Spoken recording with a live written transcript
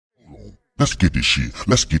Let's get this shit.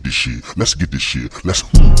 Let's get this shit. Let's get this shit. Let's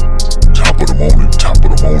top of the morning, top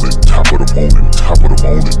of the morning, top of the morning, top of the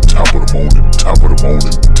morning, top of the morning, top of the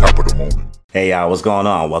morning, top of the morning. Hey y'all, what's going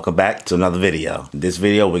on? Welcome back to another video. In this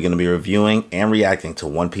video, we're going to be reviewing and reacting to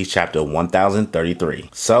One Piece chapter 1033.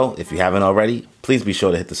 So, if you haven't already, please be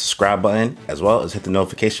sure to hit the subscribe button, as well as hit the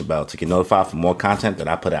notification bell to get notified for more content that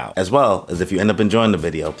I put out. As well as if you end up enjoying the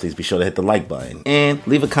video, please be sure to hit the like button and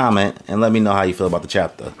leave a comment and let me know how you feel about the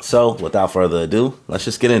chapter. So, without further ado, let's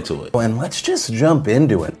just get into it. And let's just jump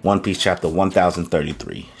into it. One Piece chapter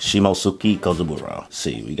 1033, Shimosuke Kozaburo.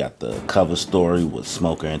 See, we got the cover story with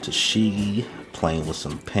Smoker and Tashigi playing with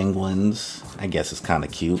some penguins. I guess it's kind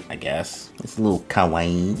of cute, I guess. It's a little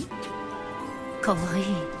kawaii.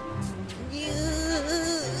 Kawaii.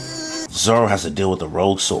 Zoro has to deal with the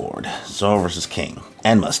rogue sword. Zoro versus King.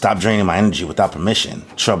 Enma, stop draining my energy without permission.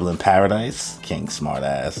 Trouble in paradise. King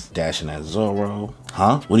smartass. Dashing at Zoro.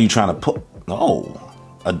 Huh? What are you trying to put? Oh,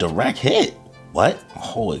 a direct hit. What? A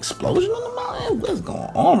whole explosion on the mountain? What is going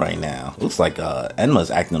on right now? Looks like Enma's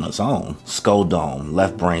acting on its own. Skull Dome,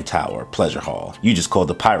 Left Brain Tower, Pleasure Hall. You just called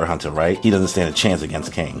the Pirate Hunter, right? He doesn't stand a chance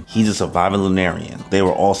against King. He's a surviving Lunarian. They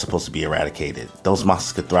were all supposed to be eradicated. Those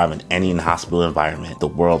monsters could thrive in any inhospitable environment the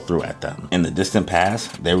world threw at them. In the distant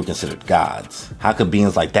past, they were considered gods. How could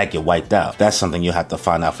beings like that get wiped out? That's something you'll have to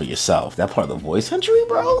find out for yourself. That part of the voice entry,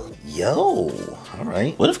 bro? Yo,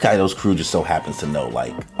 alright. What if Kaido's crew just so happens to know,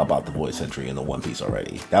 like, about the voice entry in the One Piece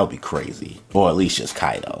already? That would be crazy. Or at least just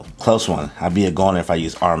Kaido. Close one. I'd be a goner if I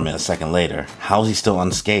used armament a second later. How is he still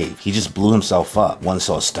unscathed? He just blew himself up. One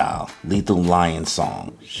Sword style. Lethal Lion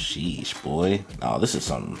song. Sheesh, boy. Oh, this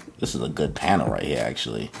is a good panel right here,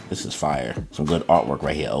 actually. This is fire. Some good artwork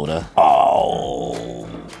right here, Oda. Oh.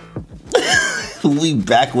 We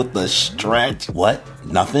back with the stretch. What?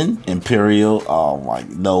 Nothing? Imperial? Oh my,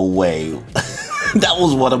 no way. That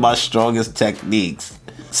was one of my strongest techniques.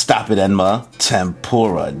 Stop it, Enma.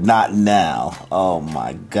 Tempura, not now. Oh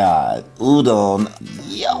my god. Udon,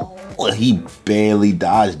 yo. He barely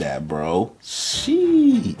dodged that, bro.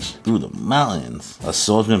 Sheesh. Through the mountains. A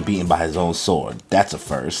swordsman beaten by his own sword. That's a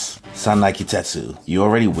first. Sanai Kitetsu. You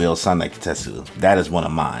already wield Sanai Kitetsu. That is one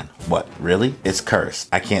of mine. What, really? It's cursed.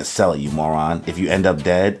 I can't sell it, you moron. If you end up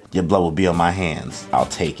dead, your blood will be on my hands. I'll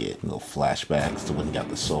take it. Little flashbacks to when he got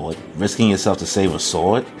the sword. Risking yourself to save a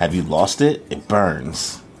sword? Have you lost it? It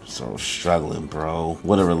burns. So struggling, bro.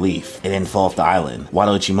 What a relief. It didn't fall off the island.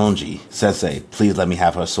 Wado Ichimonji. Sensei, please let me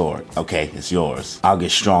have her sword. Okay, it's yours. I'll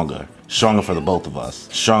get stronger. Stronger for the both of us.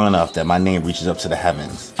 Strong enough that my name reaches up to the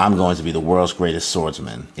heavens. I'm going to be the world's greatest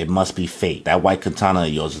swordsman. It must be fate. That white katana of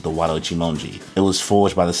yours is the Wado Ichimonji. It was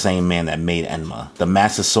forged by the same man that made Enma. The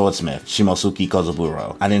master swordsmith, Shimosuke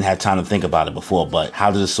Kozaburo. I didn't have time to think about it before, but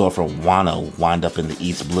how did the sword from Wano wind up in the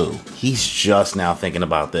East Blue? He's just now thinking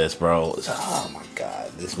about this, bro. Oh my god.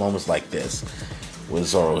 There's moments like this where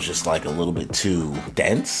Zoro's just like a little bit too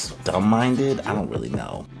dense, dumb-minded. I don't really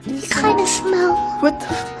know. You kind of smell. What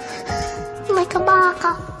the? Like a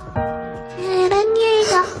baka.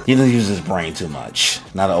 He doesn't use his brain too much.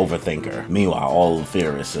 Not an overthinker. Meanwhile, all the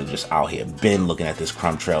theorists are just out here been looking at this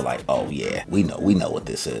crumb trail like, oh yeah, we know what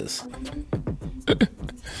this is.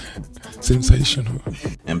 Sensational.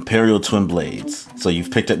 Imperial Twin Blades. So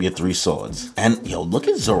you've picked up your 3 swords. And yo, look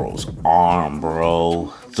at Zoro's arm,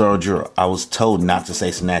 bro. Zorojuro, I was told not to say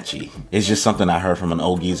Sinachi. It's just something I heard from an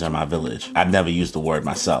old geezer in my village. I've never used the word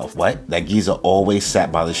myself. What? That geezer always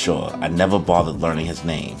sat by the shore. I never bothered learning his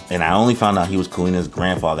name. And I only found out he was Kuina's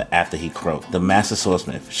grandfather after he croaked. The master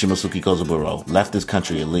swordsmith, Shimosuke Kozaburo, left this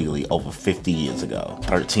country illegally over 50 years ago.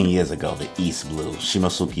 13 years ago, the East Blue,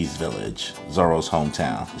 Shimosuke's village, Zoro's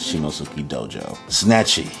hometown, the Shimosuke Dojo.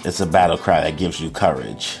 Sinachi, it's a battle cry that gives you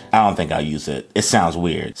courage. I don't think I'll use it. It sounds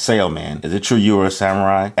weird. Sayo man, is it true you were a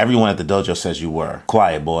samurai? Everyone at the dojo says you were.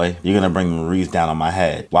 Quiet, boy. You're gonna bring the Marines down on my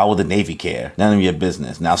head. Why would the Navy care? None of your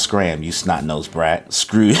business. Now scram, you snot-nosed brat.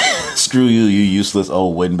 Screw you, you useless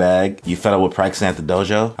old windbag. You fed up with practicing at the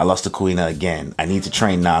dojo? I lost to Kuina again. I need to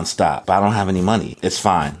train non-stop, but I don't have any money. It's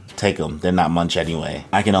fine. Take them. They're not much anyway.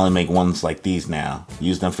 I can only make ones like these now.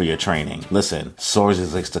 Use them for your training. Listen, swords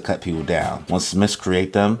exist to cut people down. Once smiths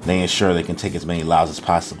create them, they ensure they can take as many lives as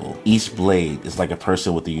possible. Each blade is like a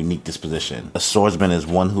person with a unique disposition. A swordsman is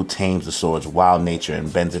one who tames the sword's wild nature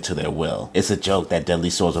and bends it to their will. It's a joke that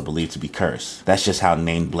deadly swords are believed to be cursed. That's just how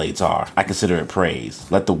named blades are. I consider it praise.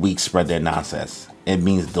 Let the weak spread their nonsense. It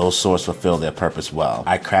means those swords fulfill their purpose well.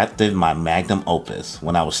 I crafted my magnum opus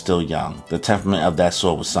when I was still young. The temperament of that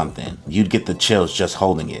sword was something. You'd get the chills just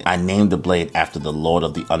holding it. I named the blade after the Lord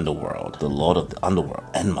of the Underworld. The Lord of the Underworld,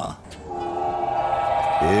 Enma.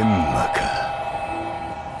 Enma か。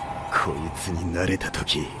こいつに慣れた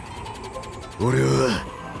時、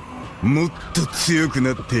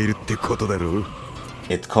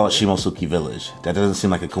It's called Shimosuke Village. That doesn't seem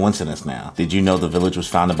like a coincidence now. Did you know the village was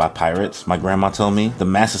founded by pirates? My grandma told me. The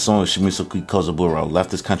master swordsman Shimosuke Kozaburo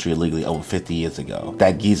left this country illegally over 50 years ago.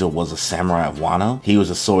 That geezer was a samurai of Wano. He was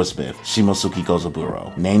a swordsmith, Shimosuke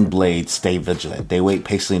Kozaburo. Named blades stay vigilant. They wait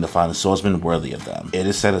patiently to find a swordsman worthy of them. It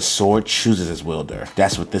is said a sword chooses its wielder.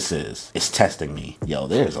 That's what this is. It's testing me. Yo,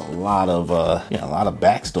 there's a lot of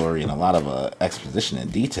backstory and a lot of exposition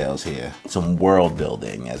and details here. Some world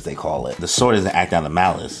building, as they call it. The sword isn't acting out of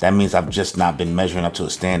malice. That means I've just not been measuring up to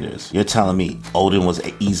his standards. You're telling me Odin was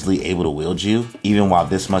easily able to wield you, even while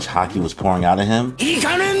this much hockey was pouring out of him?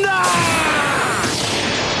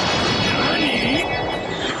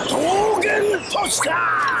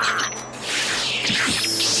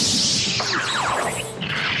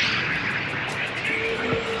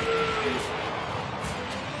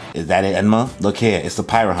 Is that it, Enma? Look here, it's the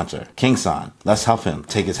pirate hunter, King-san. Let's help him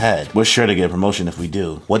take his head. We're sure to get a promotion if we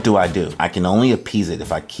do. What do? I can only appease it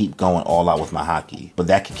if I keep going all out with my hockey. But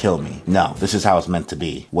that could kill me. No, this is how it's meant to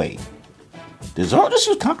be. Wait. Did Zoro just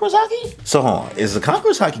use Conqueror's Haki? So hold on, is the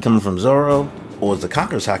Conqueror's Haki coming from Zoro? Or is the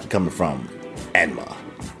Conqueror's Haki coming from Enma?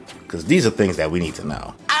 Because these are things that we need to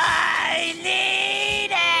know. I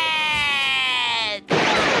need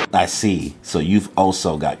it! I see. So you've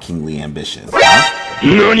also got kingly ambitions, huh?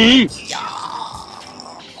 NANI?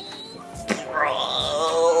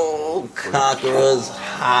 Bro, Conqueror's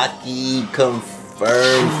Haki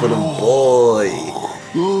confirmed for the boy.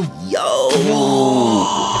 Yo.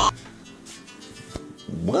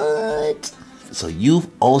 What? So you've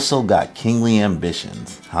also got kingly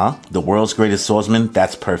ambitions, huh? The world's greatest swordsman?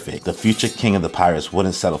 That's perfect. The future king of the pirates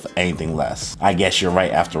wouldn't settle for anything less. I guess you're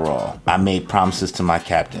right after all. I made promises to my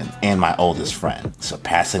captain and my oldest friend.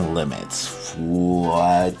 Surpassing limits.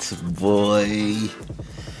 What, boy?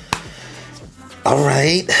 All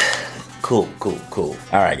right. Cool. All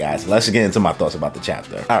right, guys, let's get into my thoughts about the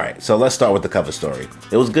chapter. All right, so let's start with the cover story.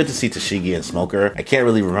 It was good to see Tashigi and Smoker. I can't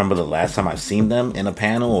really remember the last time I've seen them in a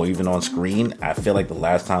panel or even on screen. I feel like the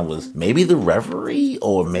last time was maybe the Reverie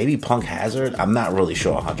or maybe Punk Hazard. I'm not really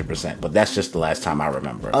sure 100%, but that's just the last time I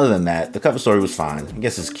remember. Other than that, the cover story was fine. I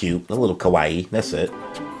guess it's cute, a little kawaii, that's it.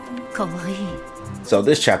 Kawaii. So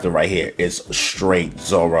this chapter right here is straight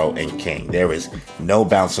Zoro and King. There is no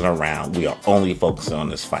bouncing around. We are only focusing on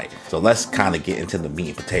this fight. So let's kind of get into the meat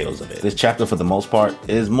and potatoes of it. This chapter, for the most part,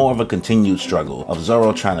 is more of a continued struggle of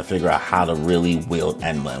Zoro trying to figure out how to really wield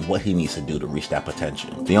Enma and what he needs to do to reach that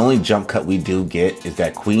potential. The only jump cut we do get is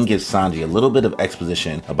that Queen gives Sanji a little bit of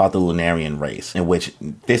exposition about the Lunarian race, in which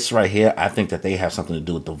this right here, I think that they have something to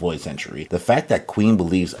do with the Void Century. The fact that Queen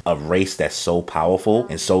believes a race that's so powerful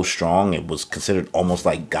and so strong, it was considered almost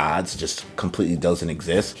like gods, just completely doesn't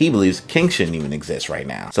exist. He believes King shouldn't even exist right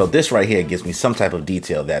now. So this right here gives me some type of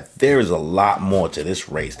detail that there is a lot more to this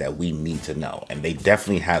race that we need to know, and they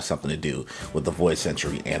definitely have something to do with the Void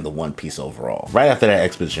Century and the One Piece overall. Right after that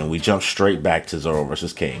exposition, we jump straight back to Zoro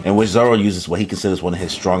versus King, in which Zoro uses what he considers one of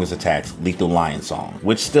his strongest attacks, Lethal Lion Song,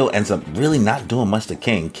 which still ends up really not doing much to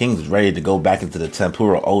King. King's ready to go back into the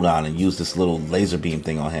Tempura Odon and use this little laser beam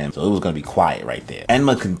thing on him, so it was going to be quiet right there.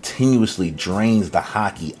 Enma continuously drains the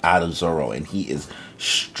hockey out of Zoro, and he is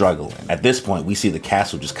struggling. At this point, we see the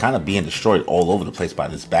castle just kind of being destroyed all over the place by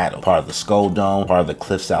this battle. Part of the Skull Dome, part of the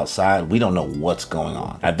cliffs outside. We don't know what's going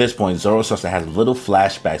on. At this point, Zoro starts to have little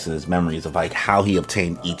flashbacks in his memories of like how he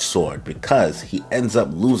obtained each sword, because he ends up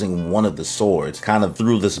losing one of the swords kind of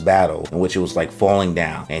through this battle in which it was like falling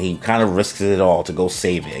down, and he kind of risks it all to go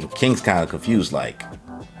save it. And King's kind of confused, like,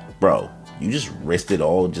 bro, you just risked it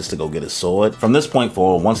all just to go get a sword? From this point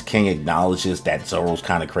forward, once King acknowledges that Zoro's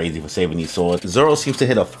kind of crazy for saving these swords, Zoro seems to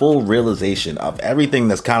hit a full realization of everything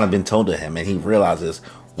that's kind of been told to him, and he realizes,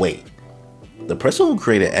 wait, the person who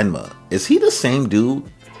created Enma, is he the same dude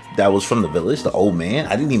that was from the village, the old man?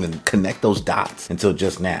 I didn't even connect those dots until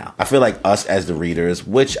just now. I feel like us as the readers,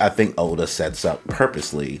 which I think Oda sets up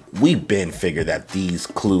purposely, we've been figured that these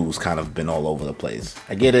clues kind of been all over the place.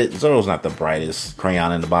 I get it, Zoro's not the brightest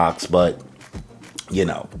crayon in the box, but you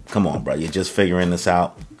know, come on, bro, you're just figuring this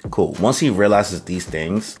out. Cool. Once he realizes these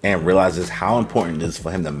things and realizes how important it is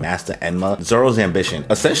for him to master Enma, Zoro's ambition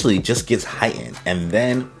essentially just gets heightened, and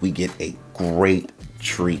then we get a great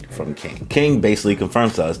treat from King. King basically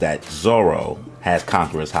confirms to us that Zoro has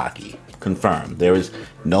Conqueror's Haki. Confirmed. There is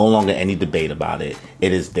no longer any debate about it.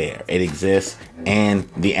 It is there. It exists, and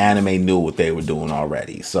the anime knew what they were doing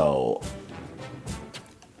already. So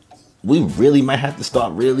we really might have to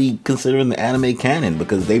start really considering the anime canon,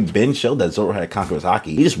 because they've been showed that Zoro had conqueror's haki.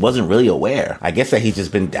 He just wasn't really aware. I guess that he's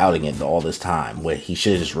just been doubting it all this time, where he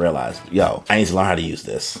should have just realized, yo, I need to learn how to use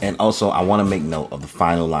this. And also, I want to make note of the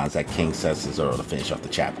final lines that King says to Zoro to finish off the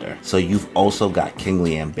chapter. So you've also got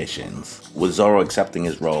kingly ambitions, with Zoro accepting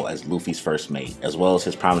his role as Luffy's first mate, as well as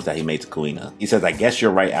his promise that he made to Kuina. He says, I guess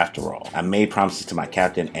you're right after all. I made promises to my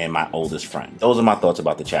captain and my oldest friend. Those are my thoughts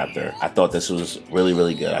about the chapter. I thought this was really,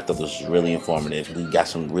 really good. I thought this was really informative. We got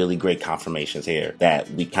some really great confirmations here that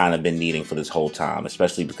we kind of been needing for this whole time,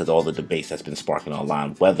 especially because all the debates that's been sparking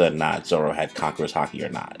online, whether or not Zoro had conqueror's haki or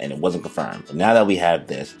not, and it wasn't confirmed. But now that we have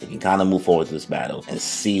this, we can kind of move forward to this battle and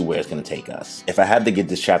see where it's going to take us. If I had to give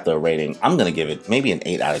this chapter a rating, I'm going to give it maybe an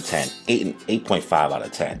 8 out of 10, 8.5 out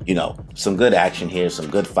of 10. You know, some good action here, some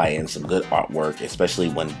good fighting, some good artwork, especially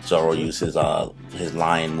when Zoro used his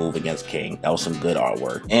lion move against King. That was some good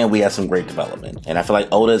artwork, and we had some great development. And I feel like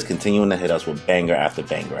Oda is continuing to hit us with banger after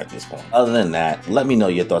banger at this point. Other than that, let me know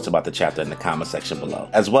your thoughts about the chapter in the comment section below.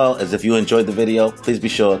 As well as, if you enjoyed the video, please be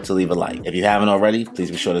sure to leave a like. If you haven't already,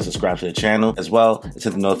 please be sure to subscribe to the channel, as well as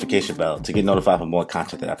hit the notification bell to get notified for more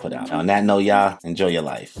content that I put out. Now, on that note, y'all, enjoy your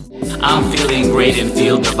life. I'm feeling great and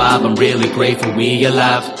feel the vibe. I'm really grateful we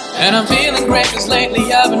alive. And I'm feeling great cause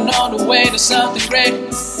lately I've been on the way to something great.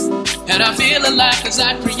 And I feel alive cause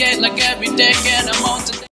I create like every day, and I'm on to